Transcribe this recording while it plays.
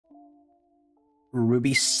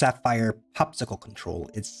Ruby Sapphire Pawpsicle control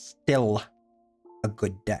is still a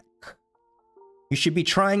good deck. You should be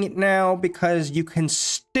trying it now because you can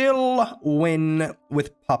still win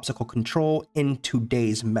with Pawpsicle control in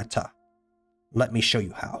today's meta. Let me show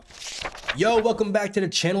you how. Yo, welcome back to the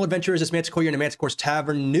channel, adventurers. It's Manticxre here in the Manticxre's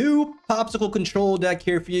Tavern. New Pawpsicle control deck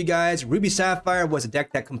here for you guys. Ruby Sapphire was a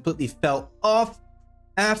deck that completely fell off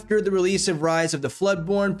after the release of Rise of the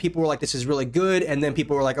Floodborn. People were like, this is really good. And then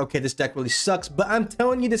people were like, okay, this deck really sucks. But I'm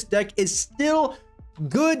telling you, this deck is still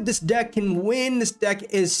good. This deck can win. This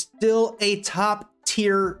deck is still a top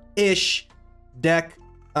tier-ish deck.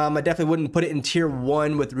 I definitely wouldn't put it in tier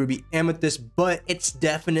 1 with Ruby Amethyst, but it's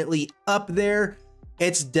definitely up there.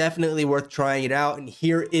 It's definitely worth trying it out. And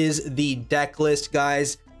here is the deck list,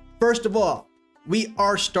 guys. First of all, we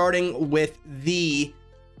are starting with the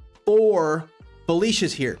 4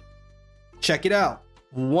 Felicias here. Check it out.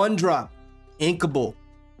 1 drop, Inkable,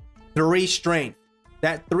 3 strength.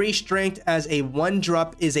 That 3 strength as a 1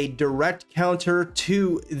 drop is a direct counter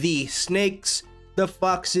to the snakes, the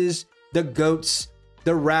foxes, the goats,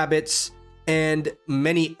 the rabbits, and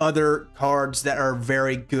many other cards that are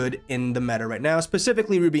very good in the meta right now,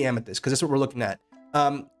 specifically Ruby Amethyst, because that's what we're looking at.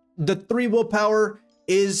 The 3 willpower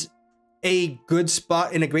is a good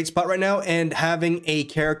spot, in a great spot right now, and having a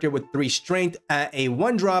character with 3 strength at a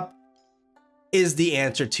 1 drop is the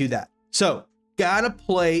answer to that. So gotta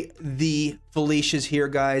play the Felicias here,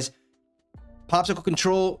 guys. Pawpsicle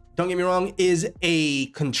control, don't get me wrong, is a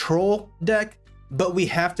control deck, but we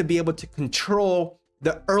have to be able to control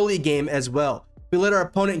the early game as well. We let our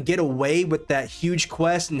opponent get away with that huge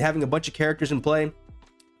quest and having a bunch of characters in play,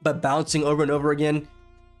 but bouncing over and over again,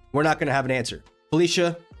 we're not gonna have an answer.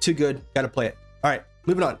 Felicia, too good, gotta play it. All right,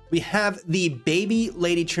 moving on. We have the baby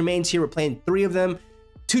lady Tremaines here. We're playing 3 of them.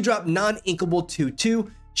 2 drop non-inkable 2/2.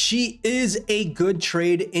 She is a good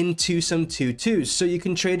trade into some 2/2s. So you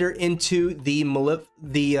can trade her into the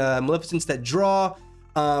Maleficents that draw,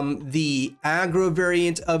 the aggro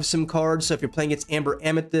variant of some cards. So if you're playing against Amber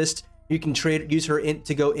Amethyst, you can use her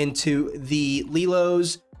to go into the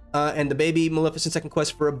Lilos and the baby Maleficents that can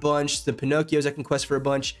quest for a bunch, the Pinocchios that can quest for a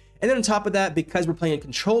bunch. And then on top of that, because we're playing a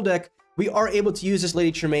control deck, we are able to use this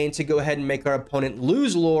Lady Tremaine to go ahead and make our opponent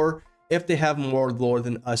lose lore if they have more lore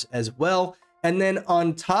than us as well. And then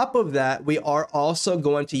on top of that, we are also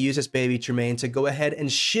going to use this baby Tremaine to go ahead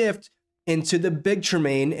and shift into the big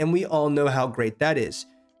Tremaine, and we all know how great that is.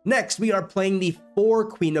 Next, we are playing the 4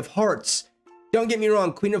 Queen of Hearts. Don't get me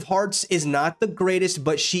wrong, Queen of Hearts is not the greatest,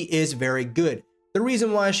 but she is very good. The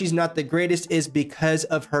reason why she's not the greatest is because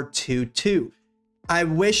of her 2/2. I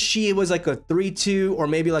wish she was like a 3/2 or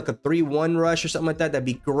maybe like a 3/1 rush or something like that. That'd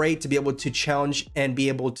be great to be able to challenge and be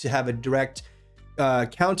able to have a direct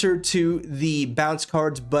counter to the bounce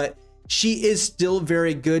cards, but she is still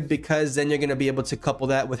very good because then you're going to be able to couple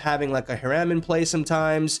that with having like a Hiram in play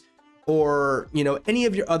sometimes, or, you know, any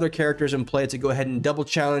of your other characters in play to go ahead and double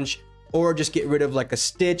challenge, or just get rid of like a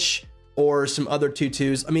Stitch or some other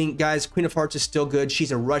 2/2s. I mean, guys, Queen of Hearts is still good.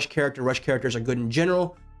 She's a rush character. Rush characters are good in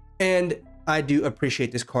general, and I do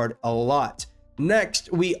appreciate this card a lot.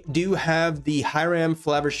 Next, we do have the Hiram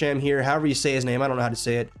Flaversham here, however you say his name. I don't know how to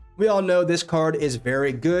say it. We all know this card is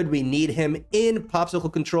very good. We need him in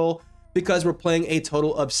Pawpsicle control because we're playing a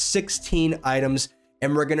total of 16 items,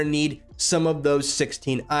 and we're going to need some of those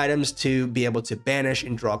 16 items to be able to banish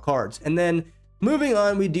and draw cards. And then moving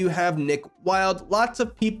on, we do have Nick Wilde. Lots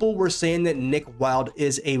of people were saying that Nick Wilde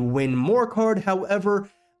is a win more card. However,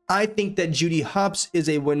 I think that Judy Hopps is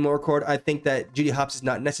a win more card. I think that Judy Hopps is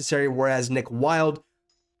not necessary, whereas Nick Wilde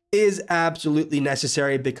is absolutely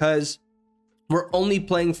necessary because we're only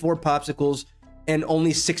playing 4 Pawpsicles and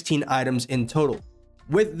only 16 items in total.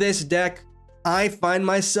 With this deck, I find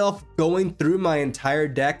myself going through my entire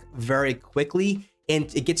deck very quickly, and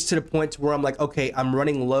it gets to the point where I'm like, okay, I'm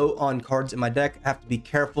running low on cards in my deck. I have to be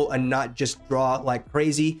careful and not just draw like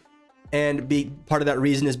crazy. And part of that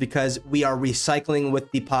reason is because we are recycling with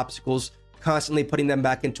the Pawpsicles, constantly putting them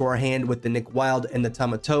back into our hand with the Nick Wilde and the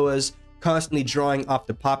Tamatoas, constantly drawing off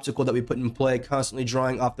the Pawpsicle that we put in play, constantly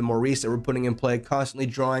drawing off the Maurice that we're putting in play, constantly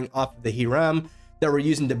drawing off the Hiram that we're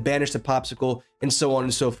using to banish the Pawpsicle, and so on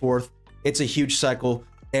and so forth. It's a huge cycle,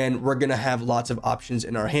 and we're gonna have lots of options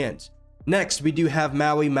in our hands. Next, we do have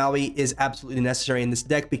Maui. Maui is absolutely necessary in this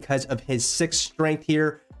deck because of his 6 strength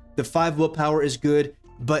here. The 5 willpower is good,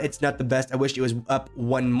 but it's not the best. I wish it was up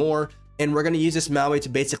 1 more. And we're going to use this Maui to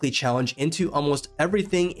basically challenge into almost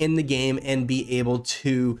everything in the game and be able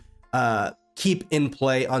to keep in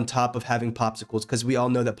play on top of having Pawpsicles, because we all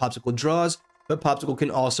know that Pawpsicle draws, but Pawpsicle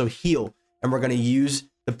can also heal. And we're going to use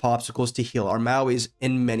the Pawpsicles to heal our Mauis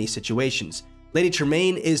in many situations. Lady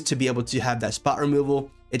Tremaine is to be able to have that spot removal.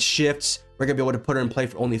 It shifts. We're going to be able to put her in play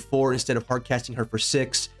for only 4 instead of hard casting her for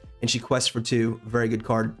 6. And she quests for 2. Very good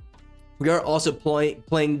card. We are also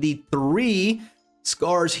playing the 3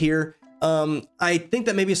 Scars here. I think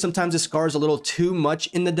that maybe sometimes the Scar is a little too much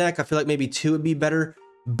in the deck. I feel like maybe 2 would be better.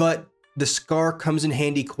 But the Scar comes in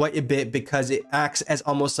handy quite a bit because it acts as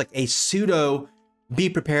almost like a pseudo be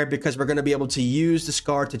prepared, because we're going to be able to use the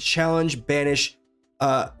Scar to challenge, banish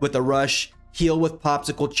with a rush, heal with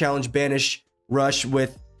Pawpsicle, challenge, banish, rush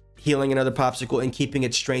with healing another Pawpsicle, and keeping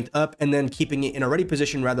its strength up, and then keeping it in a ready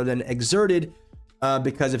position rather than exerted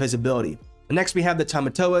because of his ability. Next, we have the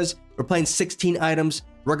Tamatoas. We're playing 16 items.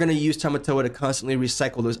 We're going to use Tamatoa to constantly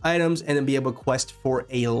recycle those items and then be able to quest for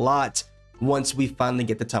a lot once we finally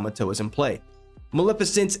get the Tamatoas in play.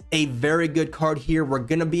 Maleficent's a very good card here. We're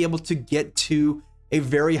going to be able to get to a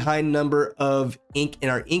very high number of ink in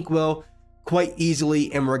our inkwell quite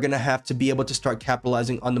easily, and we're going to have to be able to start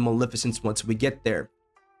capitalizing on the Maleficents once we get there.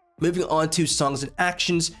 Moving on to songs and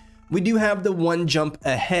actions, we do have the One Jump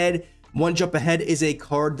Ahead. One Jump Ahead is a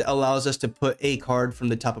card that allows us to put a card from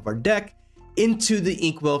the top of our deck into the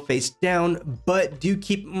inkwell face down, but do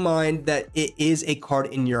keep in mind that it is a card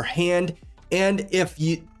in your hand, and if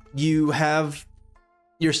you have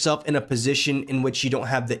yourself in a position in which you don't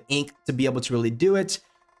have the ink to be able to really do it,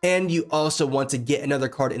 and you also want to get another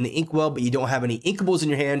card in the inkwell but you don't have any inkables in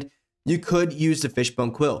your hand, you could use the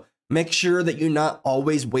Fishbone Quill. Make sure that you're not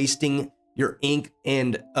always wasting your ink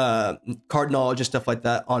and card knowledge and stuff like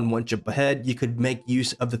that on One Jump Ahead. You could make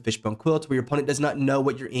use of the Fishbone Quill to where your opponent does not know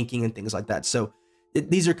what you're inking and things like that. So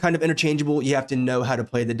these are kind of interchangeable. You have to know how to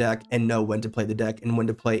play the deck and know when to play the deck and when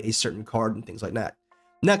to play a certain card and things like that.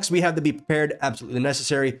 Next, we have the Be Prepared, absolutely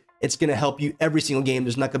necessary. It's going to help you every single game.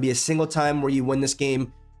 There's not going to be a single time where you win this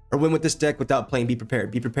game or win with this deck without playing Be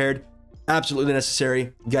Prepared. Be Prepared, absolutely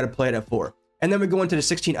necessary. You got to play it at 4. And then we go into the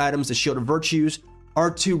 16 items, the Shield of Virtues,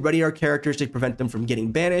 are to ready our characters to prevent them from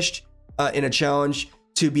getting banished in a challenge,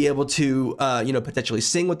 to be able to, potentially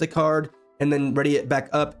sing with the card, and then ready it back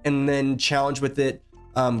up, and then challenge with it,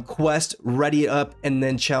 quest, ready it up, and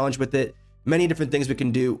then challenge with it. Many different things we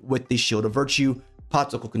can do with the Shield of Virtue.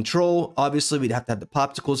 Pawpsicle control, obviously we'd have to have the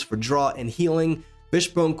Pawpsicles for draw and healing.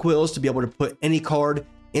 Fishbone Quills to be able to put any card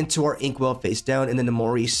into our inkwell face down, and then the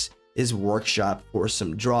Maurice is Workshop for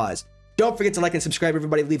some draws. Don't forget to like and subscribe,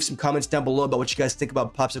 everybody. Leave some comments down below about what you guys think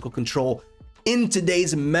about Pawpsicle control in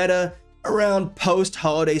today's meta around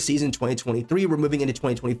post-holiday season 2023. We're moving into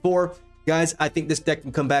 2024. Guys, I think this deck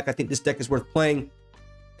can come back. I think this deck is worth playing.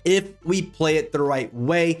 If we play it the right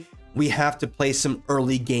way, we have to play some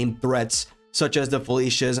early game threats, such as the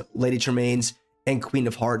Felicias, Lady Tremaines, and Queen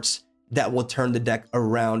of Hearts, that will turn the deck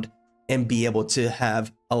around and be able to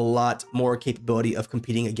have a lot more capability of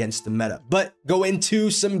competing against the meta. But go into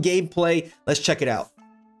some gameplay. Let's check it out.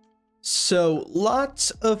 So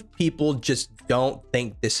lots of people just don't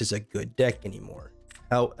think this is a good deck anymore.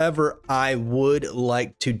 However, I would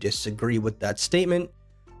like to disagree with that statement.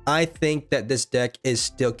 I think that this deck is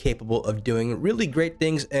still capable of doing really great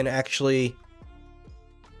things and actually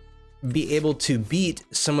be able to beat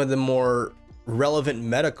some of the more relevant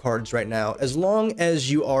meta cards right now, as long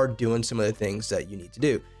as you are doing some of the things that you need to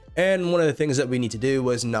do. And one of the things that we need to do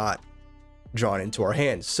was not drawn into our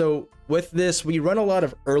hands. So with this, we run a lot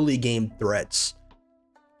of early game threats.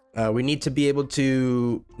 We need to be able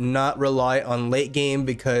to not rely on late game,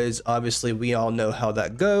 because obviously we all know how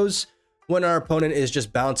that goes when our opponent is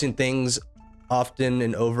just bouncing things often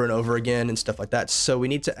and over again and stuff like that. So we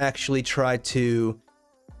need to actually try to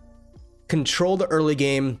control the early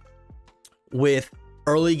game with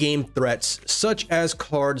early game threats, such as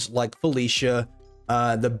cards like Felicia,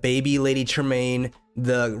 the baby Lady Tremaine,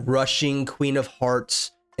 the rushing Queen of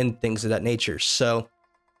Hearts, and things of that nature. So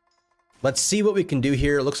let's see what we can do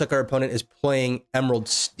here. It looks like our opponent is playing Emerald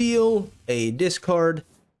Steel, a discard,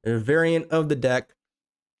 a variant of the deck.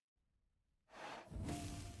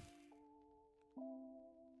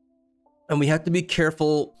 And we have to be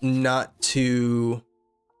careful not to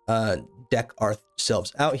deck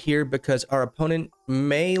ourselves out here, because our opponent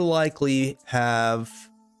may likely have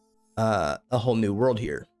a whole new world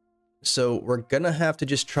here. So we're gonna have to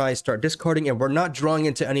just start discarding, and we're not drawing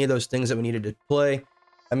into any of those things that we needed to play.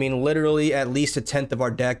 I mean, literally at least 1/10 of our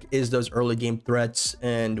deck is those early game threats,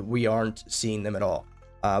 and we aren't seeing them at all.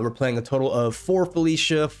 We're playing a total of 4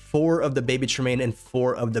 Felicia, 4 of the baby Tremaine, and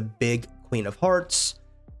 4 of the big Queen of Hearts.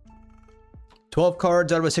 12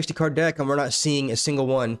 cards out of a 60 card deck, and we're not seeing a single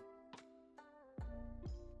one.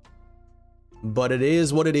 But it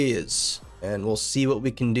is what it is, and we'll see what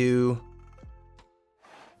we can do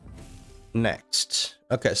next.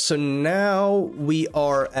 Okay, so now we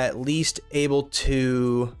are at least able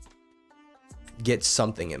to get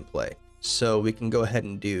something in play. So we can go ahead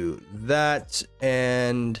and do that,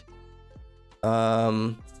 and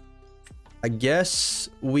I guess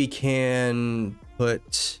we can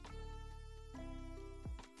put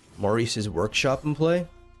Maurice's workshop in play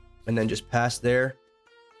and then just pass there.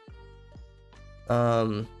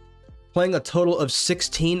 Playing a total of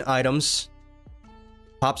 16 items.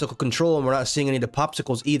 Pawpsicle control, and we're not seeing any of the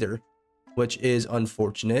Pawpsicles either, which is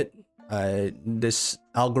unfortunate. This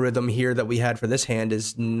algorithm here that we had for this hand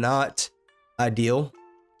is not ideal.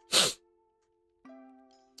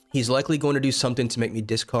 He's likely going to do something to make me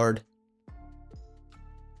discard.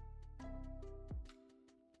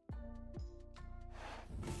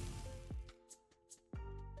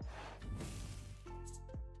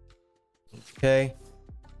 Okay.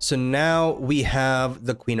 So now we have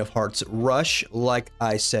the Queen of Hearts Rush, like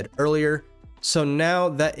I said earlier. So now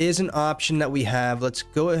that is an option that we have. Let's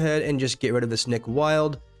go ahead and just get rid of this Nick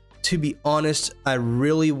Wilde. To be honest, I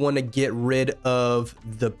really want to get rid of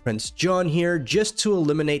the Prince John here just to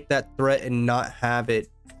eliminate that threat and not have it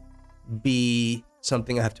be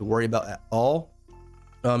something I have to worry about at all.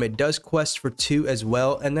 It does quest for 2 as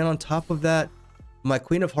well. And then on top of that, my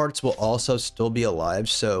Queen of Hearts will also still be alive.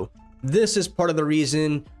 So this is part of the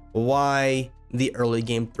reason why the early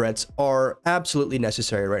game threats are absolutely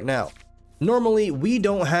necessary right now. Normally, we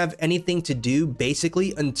don't have anything to do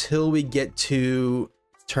basically until we get to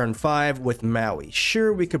turn 5 with Maui.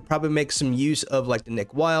 Sure, we could probably make some use of like the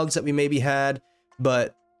Nick Wildes that we maybe had,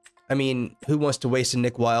 but I mean, who wants to waste a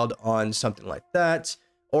Nick Wilde on something like that?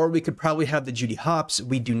 Or we could probably have the Judy Hopps.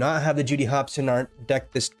 We do not have the Judy Hopps in our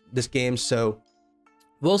deck this game, so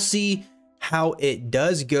we'll see how it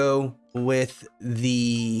does go with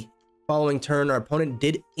the following turn. Our opponent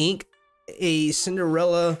did ink a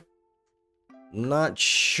Cinderella. Not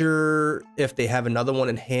sure if they have another one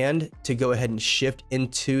in hand to go ahead and shift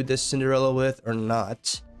into this Cinderella with or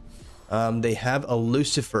not. They have a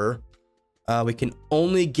Lucifer. We can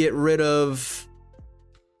only get rid of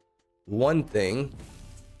one thing,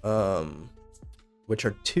 which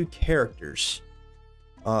are 2 characters.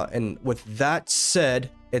 And with that said,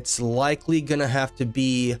 it's likely gonna have to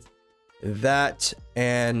be that,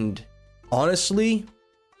 and honestly,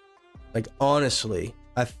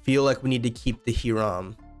 I feel like we need to keep the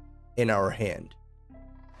Hiram in our hand.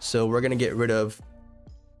 So we're gonna get rid of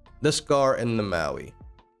the Scar and the Maui.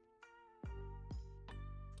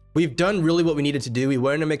 We've done really what we needed to do. We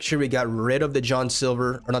wanted to make sure we got rid of the John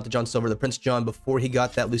Silver, or not the John Silver, the Prince John before he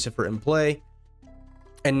got that Lucifer in play.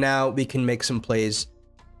 And now we can make some plays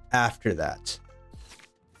after that.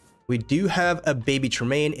 We do have a baby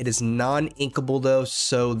Tremaine. It is non-inkable though,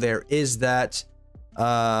 so there is that.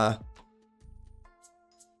 To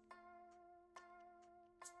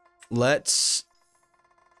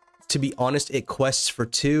be honest, it quests for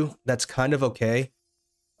 2. That's kind of okay.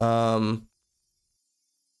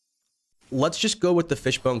 Let's just go with the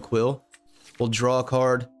Fishbone Quill. We'll draw a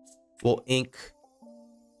card. We'll ink.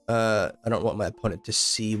 I don't want my opponent to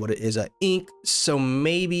see what it is I ink, so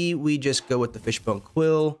maybe we just go with the Fishbone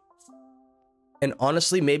Quill. And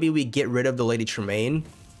honestly, maybe we get rid of the Lady Tremaine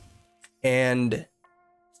and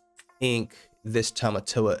ink this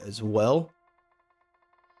Tamatoa as well.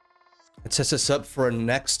 It sets us up for a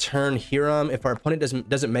next turn Hiram. If our opponent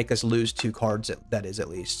doesn't make us lose 2 cards, that is at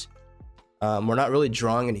least. We're not really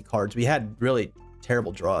drawing any cards. We had really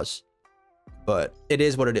terrible draws, but it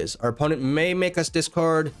is what it is. Our opponent may make us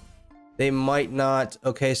discard. They might not.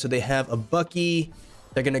 Okay, so they have a Bucky.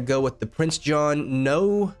 They're gonna go with the Prince John.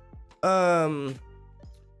 No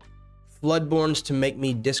Floodborns to make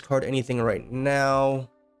me discard anything right now.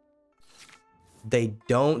 They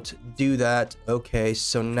don't do that. Okay,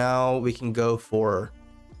 so now we can go for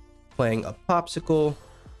playing a Pawpsicle.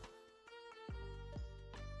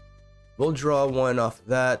 We'll draw 1 off of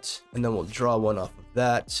that, and then we'll draw 1 off of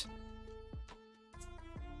that.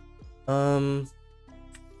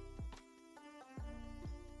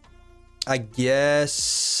 I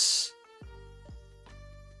guess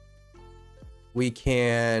we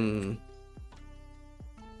can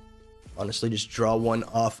honestly just draw 1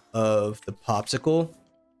 off of the Pawpsicle.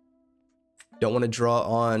 Don't want to draw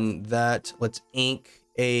on that. Let's ink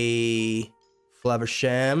a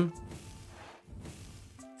Flaversham.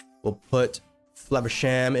 We'll put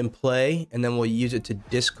Flaversham in play, and then we'll use it to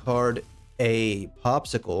discard a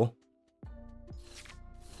Pawpsicle.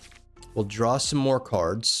 We'll draw some more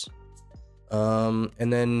cards.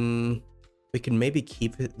 And then we can maybe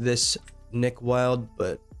keep this Nick Wilde,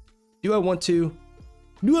 but do I want to?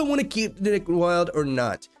 Do I want to keep the Nick Wilde or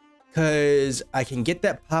not? because I can get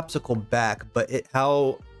that Pawpsicle back, but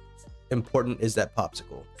how important is that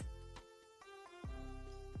Pawpsicle?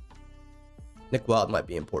 Nick Wilde might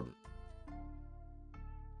be important.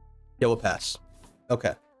 Yeah, we'll pass.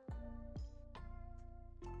 Okay.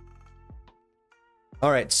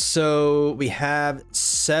 All right, so we have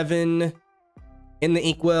 7 in the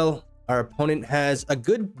inkwell. Our opponent has a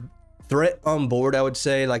good threat on board, I would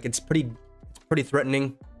say. Like, it's pretty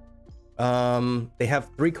threatening. They have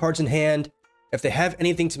 3 cards in hand. If they have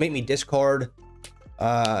anything to make me discard,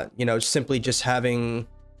 you know, simply just having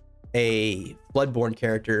a Bloodborne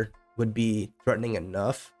character would be threatening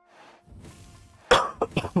enough.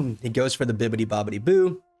 He goes for the bibbity bobbity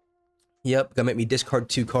boo. Yep, gonna make me discard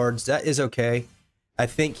 2 cards. That is okay. I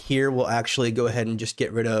think here we'll actually go ahead and just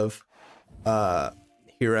get rid of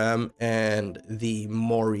Hiram and the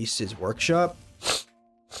Maurice's workshop.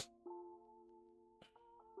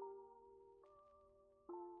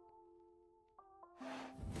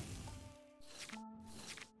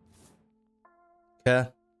 Okay.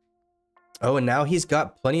 Oh, and now he's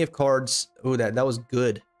got plenty of cards. Oh, that was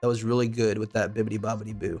good. That was really good with that bibbity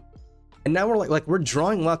bobbity boo. And now we're like we're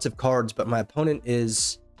drawing lots of cards, but my opponent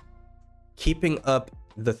is keeping up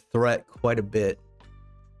the threat quite a bit.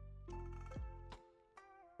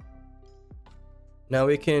 Now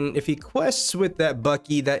we can, if he quests with that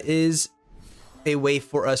Bucky, that is a way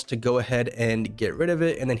for us to go ahead and get rid of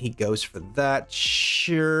it, and then he goes for that.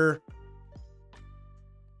 Sure.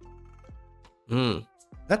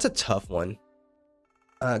 That's a tough one.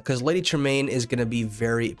 Because Lady Tremaine is going to be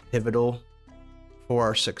very pivotal for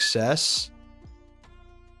our success.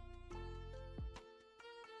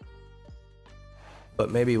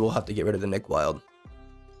 But maybe we'll have to get rid of the Nick Wilde.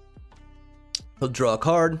 He'll draw a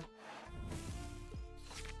card.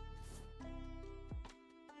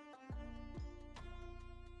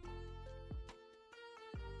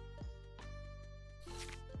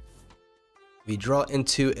 We draw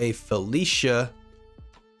into a Felicia.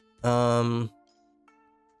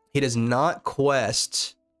 He does not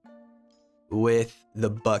quest with the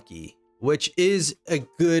Bucky, which is a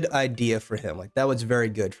good idea for him. Like, that was very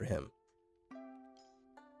good for him.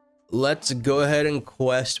 Let's go ahead and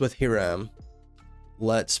quest with Hiram.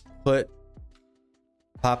 Let's put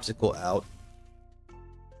Pawpsicle out.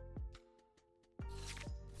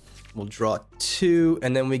 We'll draw 2,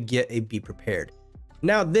 and then we get a Be Prepared.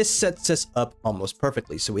 Now, this sets us up almost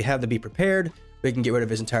perfectly. So we have the Be Prepared. We can get rid of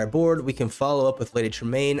his entire board. We can follow up with Lady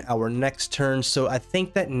Tremaine our next turn. So I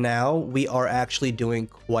think that now we are actually doing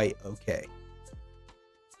quite okay.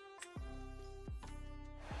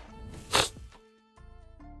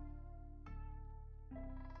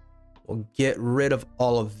 We'll get rid of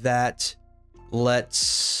all of that.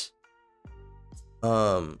 Let's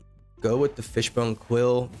go with the Fishbone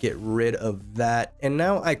Quill, get rid of that. And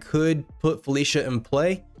now I could put Felicia in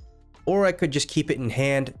play, or I could just keep it in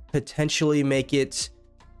hand, potentially make it...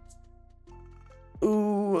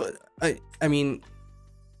 Ooh, I mean,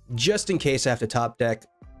 just in case I have to top deck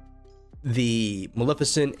the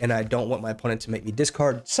Maleficent and I don't want my opponent to make me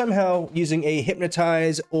discard, somehow using a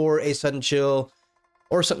Hypnotize or a Sudden Chill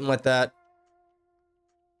or something like that,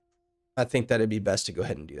 I think that it'd be best to go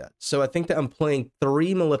ahead and do that. So I think that I'm playing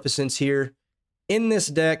 3 Maleficents here in this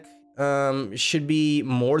deck. Should be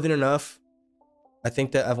more than enough. I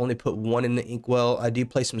think that I've only put 1 in the inkwell. I do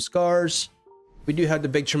play some Scars. We do have the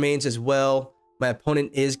big Tremaines as well. My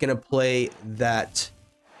opponent is going to play that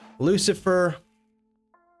Lucifer.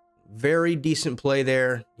 Very decent play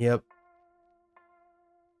there. Yep.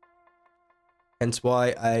 Hence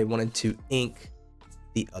why I wanted to ink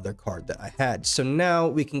the other card that I had. So now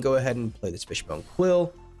we can go ahead and play this Fishbone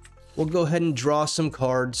Quill. We'll go ahead and draw some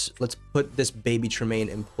cards. Let's put this baby Tremaine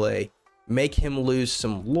in play, make him lose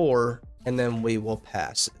some lore, and then we will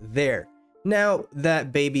pass there. Now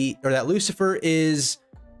that baby, or that Lucifer, is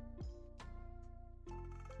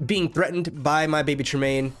being threatened by my baby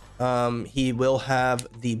Tremaine. He will have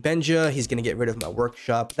the Benja. He's going to get rid of my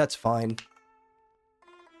workshop. That's fine.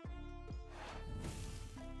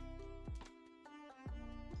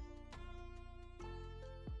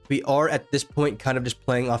 We are at this point kind of just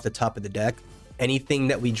playing off the top of the deck. Anything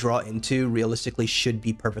that we draw into realistically should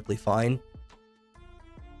be perfectly fine.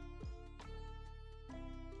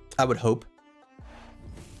 I would hope.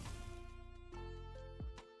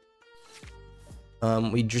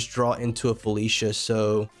 We just draw into a Felicia,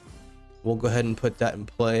 so we'll go ahead and put that in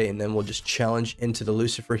play, and then we'll just challenge into the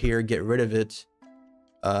Lucifer here, get rid of it,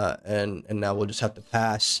 and now we'll just have to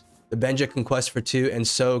pass. The Benja can quest for 2, and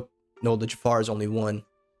so no, the Jafar is only 1.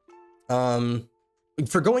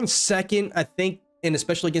 For going second, I think, and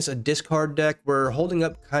especially against a discard deck, we're holding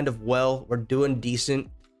up kind of well. We're doing decent.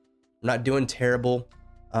 not doing terrible.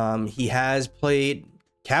 He has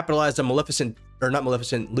capitalized on Maleficent, or not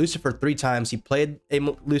Maleficent, Lucifer 3 times. He played a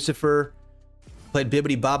Lucifer, played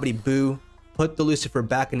Bibbidi Bobbidi Boo, put the Lucifer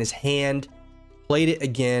back in his hand, played it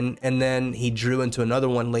again, and then he drew into another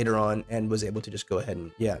one later on and was able to just go ahead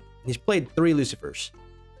and, yeah, he's played 3 Lucifers.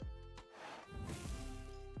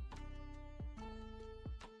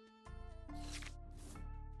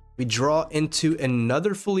 We draw into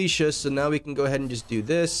another Felicia, so now we can go ahead and just do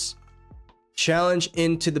this. Challenge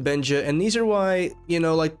into the Benja, and these are why, you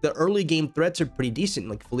know, like the early game threats are pretty decent.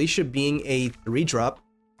 Like Felicia being a 3-drop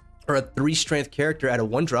or a 3-strength character at a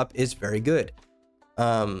 1-drop is very good.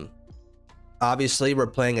 Obviously we're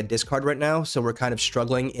playing a discard right now, so we're kind of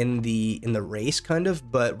struggling in the race kind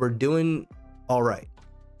of, but we're doing all right.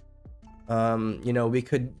 You know, we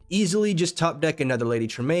could easily just top deck another Lady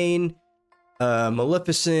Tremaine,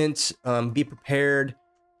 Maleficent, be prepared,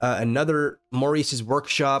 another Maurice's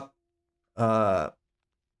Workshop,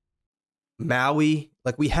 Maui.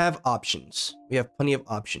 Like, we have options. We have plenty of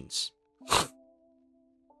options.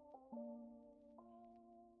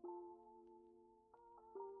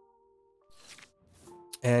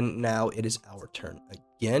 And now it is our turn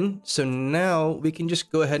again. So now we can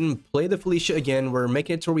just go ahead and play the Felicia again. We're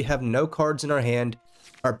making it to where we have no cards in our hand.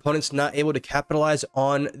 Our opponent's not able to capitalize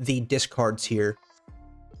on the discards here.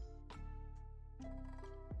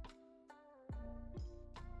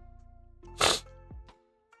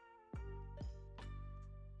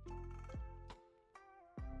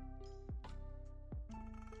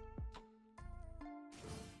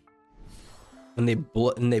 And they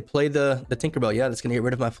play the Tinkerbell. Yeah, that's gonna get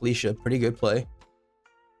rid of my Felicia. Pretty good play.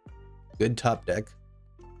 Good top deck.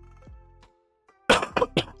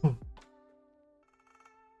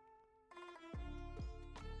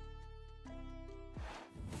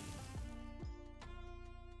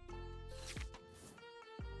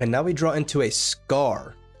 And now we draw into a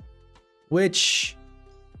Scar, which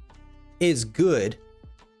is good.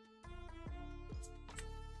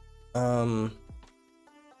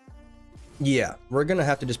 Yeah, we're gonna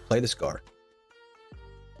have to just play the Scar.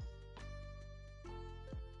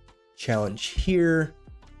 Challenge here.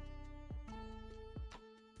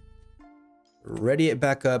 Ready it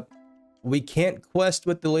back up. We can't quest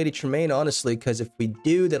with the Lady Tremaine, honestly, because if we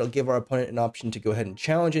do, that'll give our opponent an option to go ahead and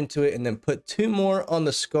challenge into it and then put 2 more on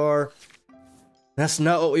the Scar. That's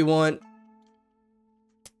not what we want.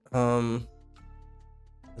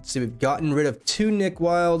 Let's see, we've gotten rid of 2 Nick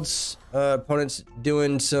Wildes. Opponent's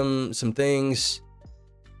doing some things.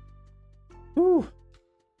 Whew.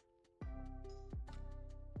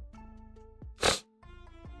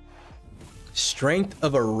 Strength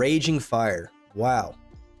of a Raging Fire. Wow.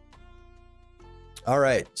 All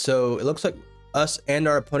right, so it looks like us and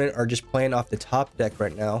our opponent are just playing off the top deck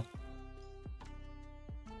right now.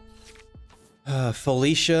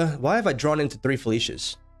 Felicia. Why have I drawn into 3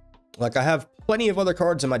 Felicias? Like, I have plenty of other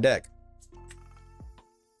cards in my deck.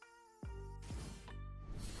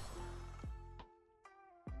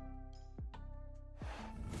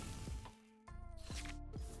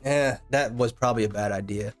 That was probably a bad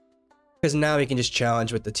idea. Because now we can just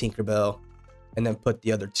challenge with the Tinkerbell and then put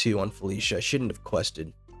the other 2 on Felicia. I shouldn't have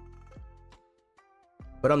quested.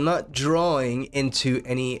 But I'm not drawing into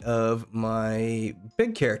any of my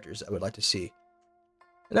big characters I would like to see.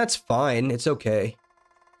 And that's fine. It's okay.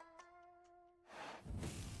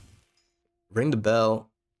 Ring the bell.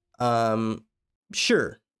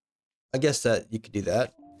 Sure. I guess that you could do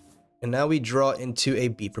that. And now we draw into a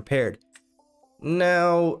Be Prepared.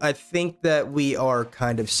 Now, I think that we are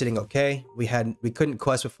kind of sitting okay. We couldn't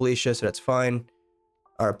quest with Felicia, so that's fine.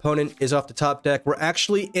 Our opponent is off the top deck. We're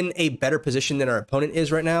actually in a better position than our opponent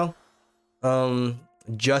is right now.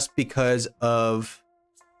 Just because of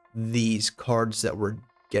these cards that we're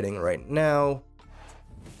getting right now.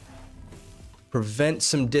 Prevent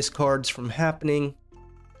some discards from happening.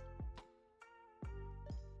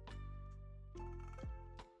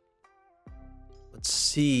 Let's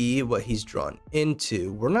see what he's drawn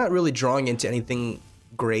into. We're not really drawing into anything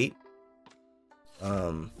great.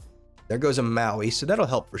 There goes a Maui, so that'll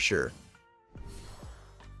help for sure.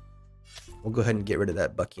 We'll go ahead and get rid of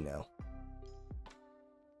that Bucky now.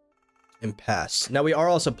 And pass. Now we are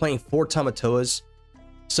also playing 4 Tamatoas,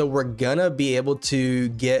 so we're gonna be able to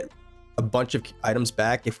get a bunch of items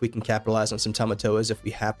back if we can capitalize on some Tamatoas if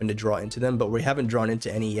we happen to draw into them, but we haven't drawn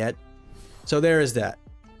into any yet. So there is that.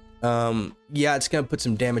 Yeah, it's gonna put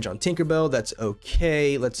some damage on Tinkerbell. That's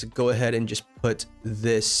okay. Let's go ahead and just put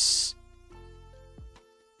this.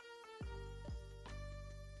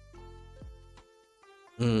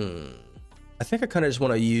 I think I kind of just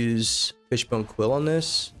want to use Fishbone Quill on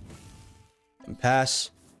this and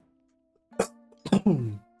pass.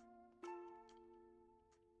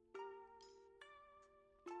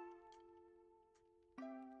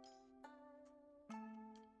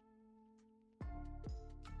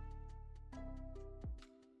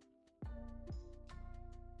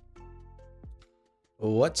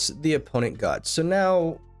 What's the opponent got? So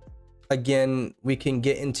now, again, we can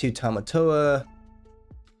get into Tamatoa.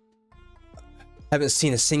 Haven't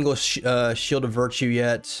seen a single Shield of Virtue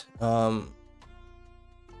yet. Let's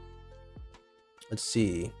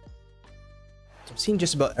see. I've seen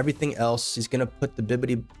just about everything else. He's gonna put the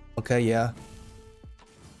Bibbidi. Okay, yeah.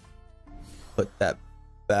 Put that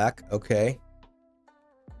back. Okay.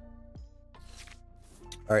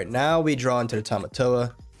 All right, now we draw into the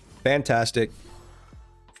Tamatoa. Fantastic.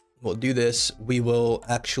 We'll do this. We will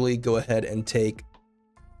actually go ahead and take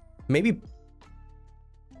maybe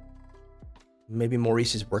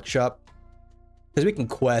Maurice's workshop, because we can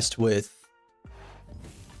quest with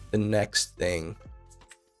the next thing.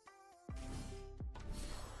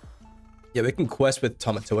 Yeah, we can quest with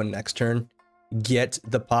Tamatoa next turn, get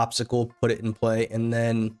the Pawpsicle, put it in play, and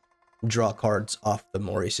then draw cards off the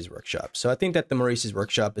Maurice's workshop. So I think that the Maurice's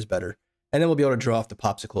workshop is better. And then we'll be able to draw off the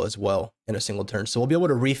Pawpsicle as well in a single turn. So we'll be able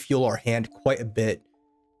to refuel our hand quite a bit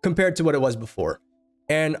compared to what it was before.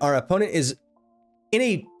 And our opponent is in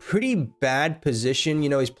a pretty bad position. You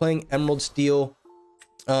know, he's playing Emerald Steel.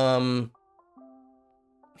 He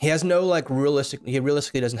has no, like, he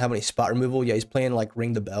realistically doesn't have any spot removal. Yeah, he's playing, like,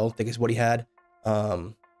 Ring the Bell, I think is what he had.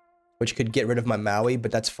 Which could get rid of my Maui,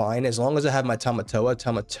 but that's fine. As long as I have my Tamatoa,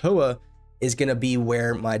 Tamatoa is going to be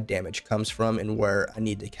where my damage comes from and where I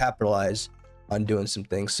need to capitalize on doing some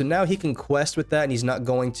things. So now he can quest with that, and he's not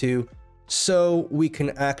going to. So we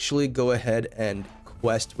can actually go ahead and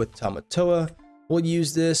quest with Tamatoa. We'll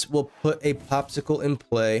use this. We'll put a Pawpsicle in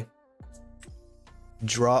play.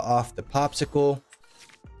 Draw off the Pawpsicle.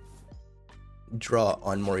 Draw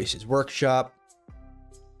on Maurice's workshop.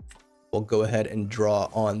 We'll go ahead and draw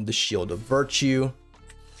on the Shield of Virtue.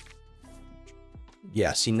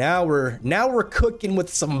 Yeah, see, now we're cooking with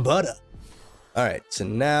some butter. All right, so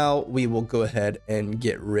now we will go ahead and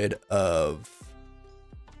get rid of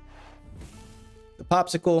the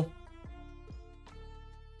Pawpsicle.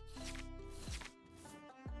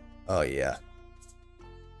 Oh yeah.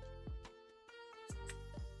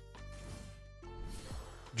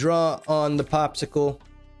 Draw on the Pawpsicle.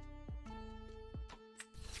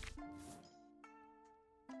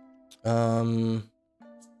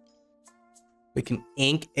 We can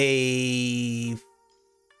ink a...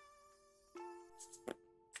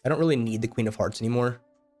 I don't really need the Queen of Hearts anymore.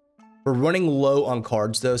 We're running low on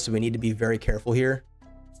cards though, so we need to be very careful here.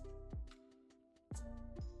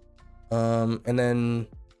 And then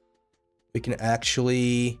we can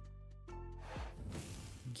actually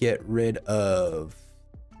get rid of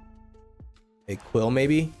a Quill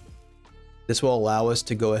maybe. This will allow us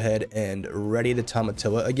to go ahead and ready the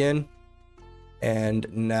Tamatoa again. And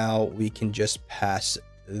now we can just pass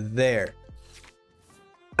there.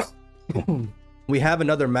 We have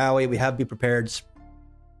another Maui. We have Be Prepared.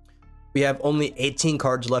 We have only 18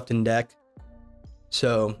 cards left in deck.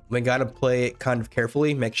 So we got to play it kind of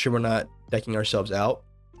carefully. Make sure we're not decking ourselves out.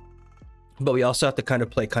 But we also have to kind of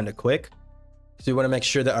play kind of quick. So we want to make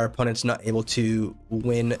sure that our opponent's not able to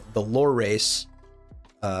win the lore race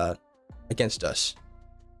against us.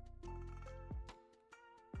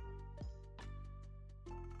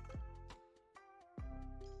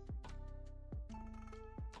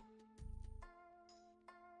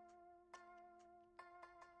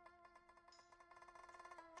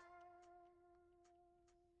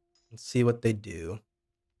 Let's see what they do.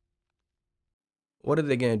 What are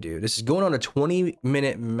they going to do? This is going on a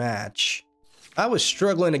 20-minute match. I was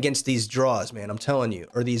struggling against these draws, man. I'm telling you.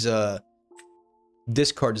 Or these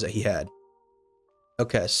discards that he had.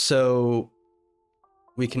 Okay, so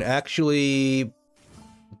we can actually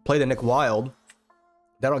play the Nick Wilde.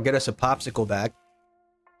 That'll get us a Pawpsicle back.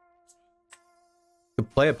 We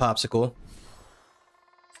can play a Pawpsicle.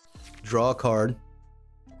 Draw a card.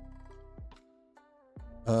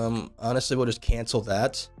 Honestly, we'll just cancel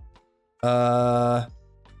that.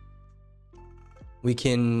 We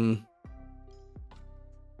can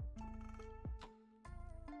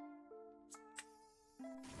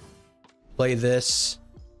play this.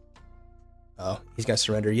 Oh, he's gonna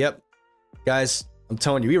surrender. Yep. Guys, I'm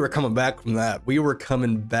telling you, we were coming back from that. We were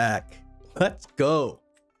coming back. Let's go. All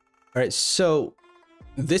right, so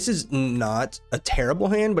this is not a terrible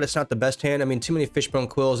hand, but it's not the best hand. I mean, too many Fishbone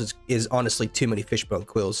Quills is honestly too many Fishbone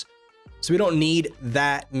Quills. So we don't need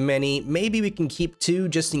that many. Maybe we can keep two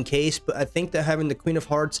just in case, but I think that having the Queen of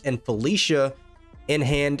Hearts and Felicia in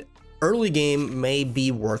hand early game may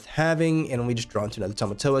be worth having, and we just draw into another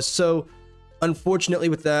Tamatoa. So unfortunately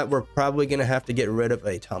with that, we're probably going to have to get rid of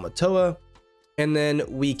a Tamatoa, and then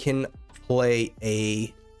we can play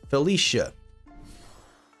a Felicia.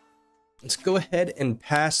 Let's go ahead and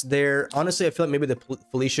pass there. Honestly, I feel like maybe the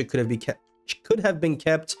Felicia could have which could have been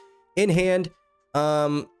kept in hand,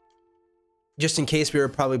 just in case we were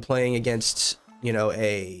probably playing against, you know,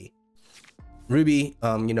 a Ruby.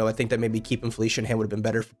 You know, I think that maybe keeping Felicia in hand would have been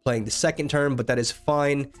better for playing the second turn, but that is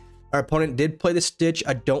fine. Our opponent did play the Stitch.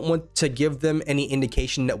 I don't want to give them any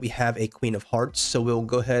indication that we have a Queen of Hearts, so we'll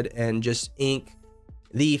go ahead and just ink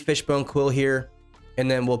the Fishbone Quill here, and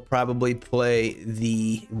then we'll probably play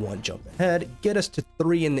the one jump ahead, get us to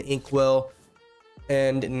 3 in the Inkwell,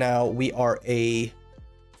 and now we are a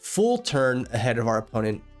full turn ahead of our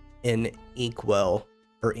opponent in Inkwell,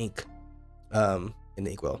 or ink, in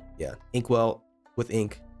the Inkwell, yeah, Inkwell with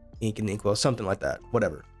ink in the Inkwell, something like that,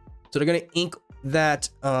 whatever. So they're gonna ink that.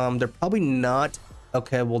 They're probably not,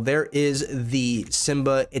 okay, well, there is the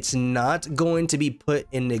Simba. It's not going to be put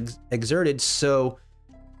in exerted, so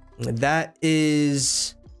that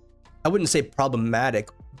is, I wouldn't say problematic,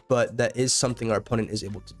 but that is something our opponent is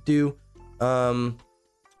able to do.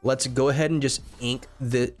 Let's go ahead and just ink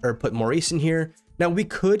the, or put Maurice in here. Now we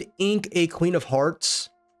could ink a Queen of Hearts,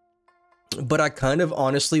 but I kind of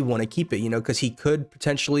honestly want to keep it, you know, because he could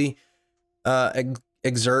potentially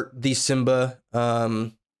exert the Simba,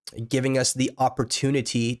 giving us the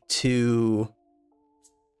opportunity to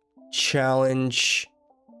challenge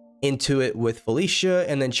into it with Felicia,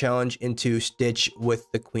 and then challenge into Stitch with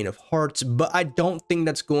the Queen of Hearts, but I don't think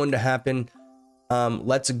that's going to happen.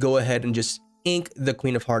 Let's go ahead and just ink the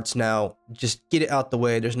Queen of Hearts now. Just get it out the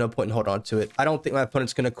way. There's no point in holding on to it. I don't think my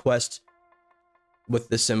opponent's going to quest with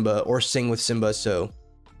the Simba or sing with Simba, so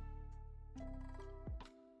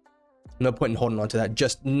no point in holding on to that.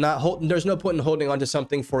 Just not hold. There's no point in holding on to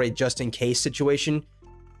something for a just in case situation.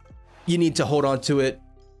 You need to hold on to it.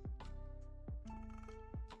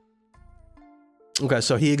 Okay,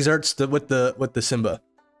 so he exerts with the Simba.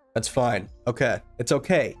 That's fine. Okay, it's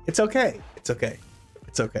okay. It's okay. It's okay.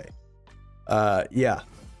 It's okay. Yeah.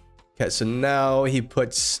 Okay, so now he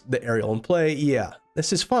puts the aerial in play. Yeah,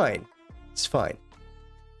 this is fine. It's fine.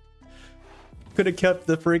 Could have kept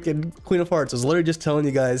the freaking Queen of Hearts. I was literally just telling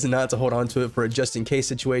you guys not to hold on to it for a just in case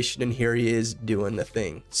situation, and here he is doing the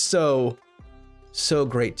thing. So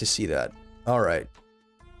great to see that. All right.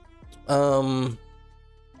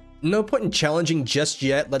 No point in challenging just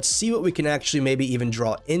yet. Let's see what we can actually maybe even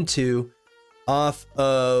draw into off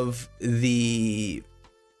of the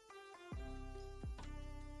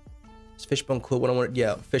Fishbone Quill. What I want,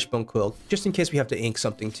 yeah, Fishbone Quill, just in case we have to ink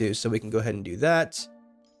something too, so we can go ahead and do that.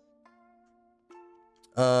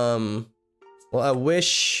 Well, I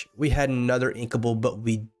wish we had another inkable, but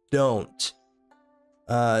we don't.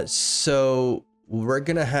 So we're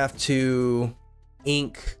gonna have to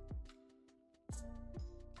ink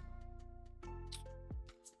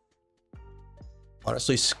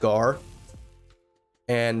honestly Scar,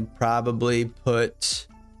 and probably put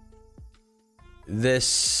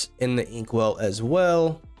this in the Inkwell as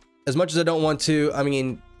well. As much as I don't want to, I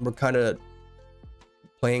mean, we're kind of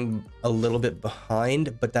playing a little bit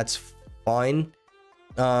behind, but that's fine.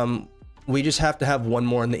 We just have to have one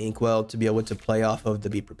more in the Inkwell to be able to play off of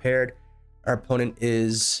the Be Prepared. Our opponent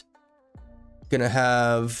is gonna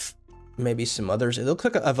have maybe some others. It looks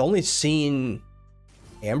like I've only seen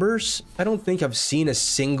Ambers. I don't think I've seen a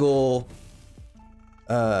single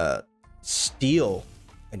steel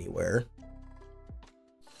anywhere,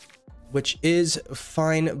 which is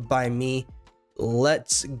fine by me.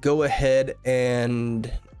 Let's go ahead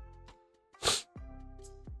and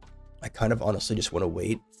I kind of honestly just want to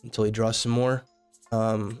wait until he draws some more.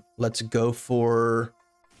 Let's go for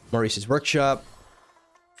Maurice's Workshop.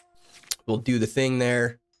 We'll do the thing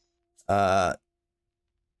there. Then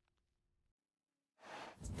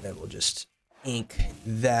we'll just ink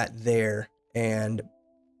that there and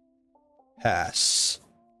pass.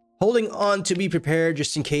 Holding on to Be Prepared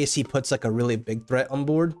just in case he puts like a really big threat on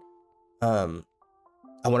board. I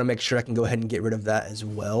want to make sure I can go ahead and get rid of that as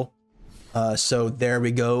well. So there we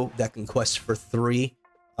go. That can quest for 3.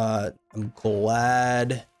 I'm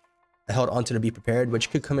glad I held on to the Be Prepared, which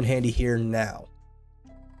could come in handy here now.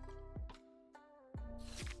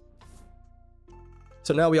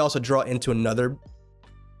 So now we also draw into another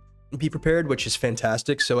Be Prepared, which is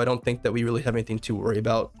fantastic. So I don't think that we really have anything to worry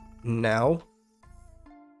about now.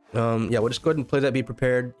 Yeah, we'll just go ahead and play that Be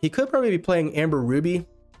Prepared. He could probably be playing Amber Ruby.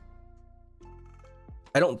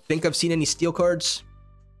 I don't think I've seen any steel cards.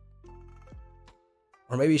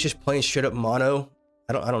 Or maybe he's just playing straight up mono.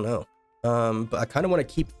 I don't know. But I kind of want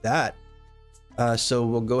to keep that. So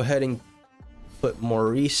we'll go ahead and put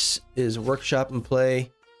Maurice's Workshop in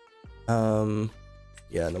play.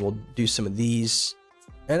 Yeah, and then we'll do some of these.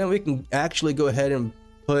 And then we can actually go ahead and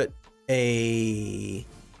put a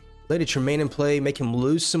Lady Tremaine in play, make him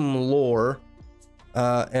lose some lore.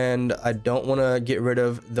 And I don't want to get rid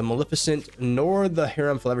of the Maleficent nor the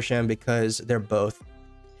Hiram Flaversham because they're both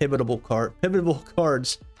pivotal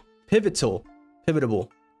cards. Pivotable.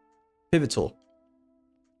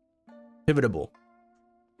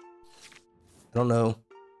 I don't know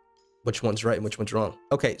which one's right and which one's wrong.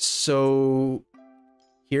 Okay, so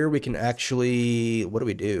here we can actually, what do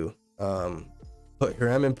we do? Put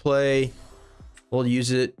Hiram in play. We'll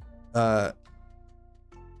use it. We'll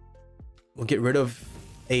get rid of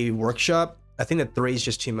a workshop. I think that 3 is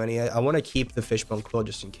just too many. I want to keep the Fishbone Quill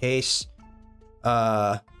just in case.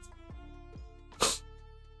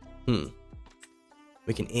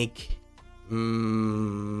 We can ink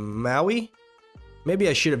Maui. Maybe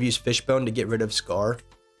I should have used Fishbone to get rid of Scar.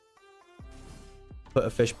 Put a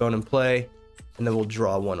Fishbone in play, and then we'll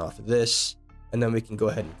draw one off of this, and then we can go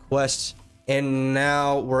ahead and quest. And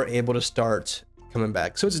now we're able to start coming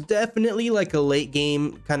back. So it's definitely like a late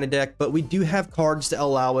game kind of deck, but we do have cards that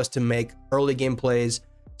allow us to make early game plays,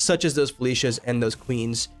 such as those Felicias and those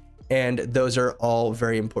Queens, and those are all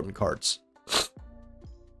very important cards.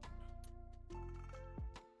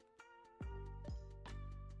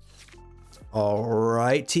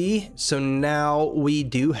 Alrighty, so now we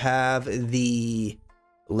do have the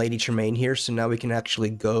Lady Tremaine here, so now we can actually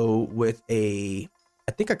go with a,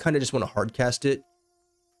 I think I kind of just want to hard cast it.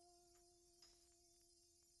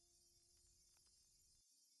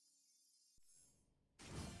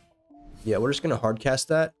 Yeah, we're just going to hard cast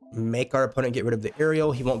that, make our opponent get rid of the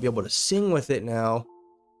aerial. He won't be able to sing with it now.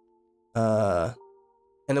 And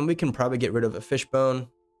then we can probably get rid of a Fishbone.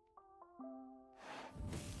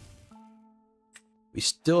 We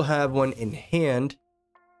still have one in hand.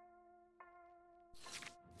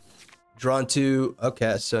 Drawn to,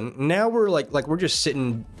 okay, so now we're like we're just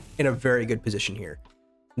sitting in a very good position here.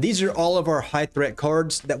 These are all of our high threat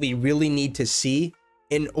cards that we really need to see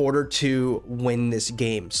in order to win this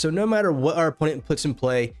game. So no matter what our opponent puts in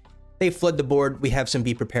play, they flood the board, we have some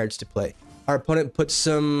be prepared to play. Our opponent puts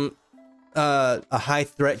some a high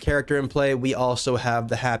threat character in play, we also have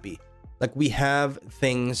the happy. Like, we have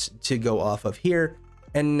things to go off of here,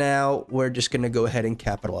 and now we're just gonna go ahead and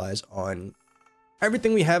capitalize on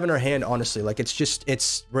everything we have in our hand, honestly. Like,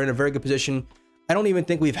 we're in a very good position. I don't even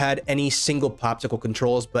think we've had any single Pawpsicle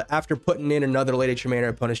controls, but after putting in another Lady Tremaine, our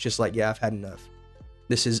opponent's just like, yeah, I've had enough.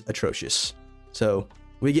 This is atrocious. So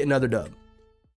we get another dub.